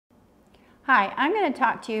Hi, I'm going to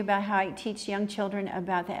talk to you about how I teach young children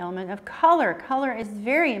about the element of color. Color is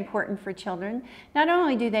very important for children. Not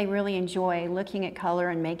only do they really enjoy looking at color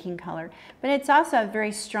and making color, but it's also a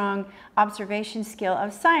very strong observation skill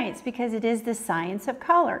of science because it is the science of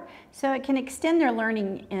color. So it can extend their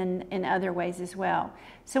learning in other ways as well.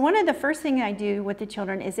 So one of the first things I do with the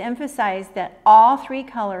children is emphasize that all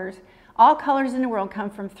colors in the world come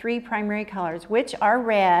from three primary colors, which are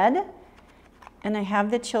red, and I have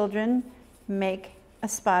the children make a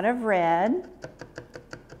spot of red,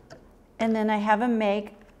 and then I have them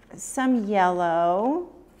make some yellow.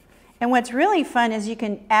 And what's really fun is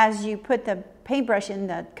as you put the paintbrush in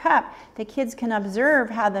the cup, the kids can observe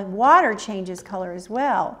how the water changes color as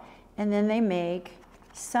well. And then they make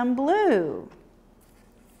some blue.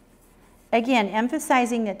 Again,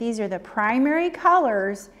 emphasizing that these are the primary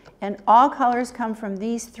colors and all colors come from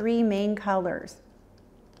these three main colors.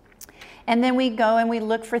 And then we go and we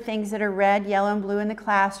look for things that are red, yellow, and blue in the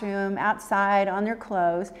classroom, outside, on their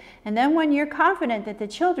clothes. And then when you're confident that the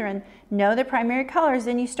children know the primary colors,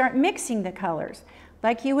 then you start mixing the colors,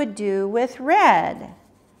 like you would do with red.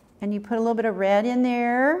 And you put a little bit of red in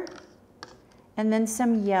there, and then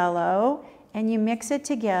some yellow, and you mix it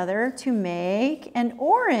together to make an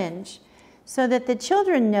orange, so that the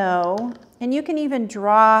children know, and you can even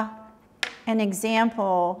draw an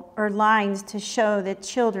example or lines to show the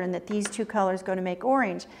children that these two colors go to make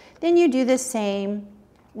orange. Then you do the same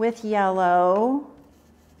with yellow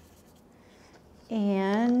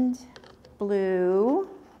and blue,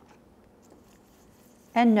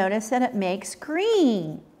 and notice that it makes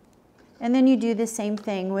green. And then you do the same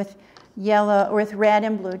thing with yellow or with red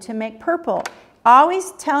and blue to make purple.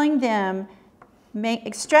 Always telling them,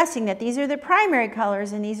 stressing that these are the primary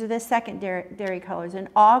colors and these are the secondary colors, and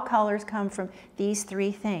all colors come from these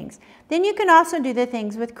three things. Then you can also do the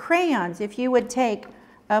things with crayons. If you would take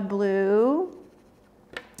a blue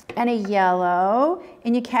and a yellow,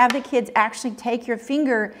 and you have the kids actually take your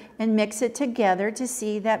finger and mix it together to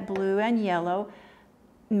see that blue and yellow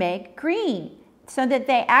make green, so that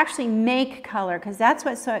they actually make color, because that's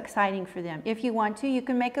what's so exciting for them. If you want to, you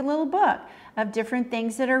can make a little book of different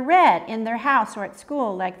things that are red in their house or at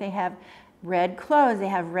school, like they have red clothes, they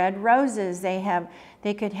have red roses, they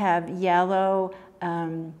could have yellow,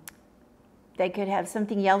 they could have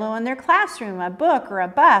something yellow in their classroom, a book or a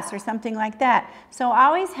bus or something like that. So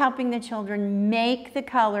always helping the children make the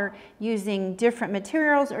color using different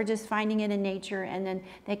materials or just finding it in nature, and then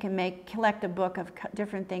they can collect a book of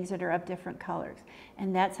different things that are of different colors.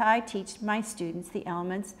 And that's how I teach my students the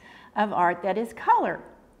elements of art that is color.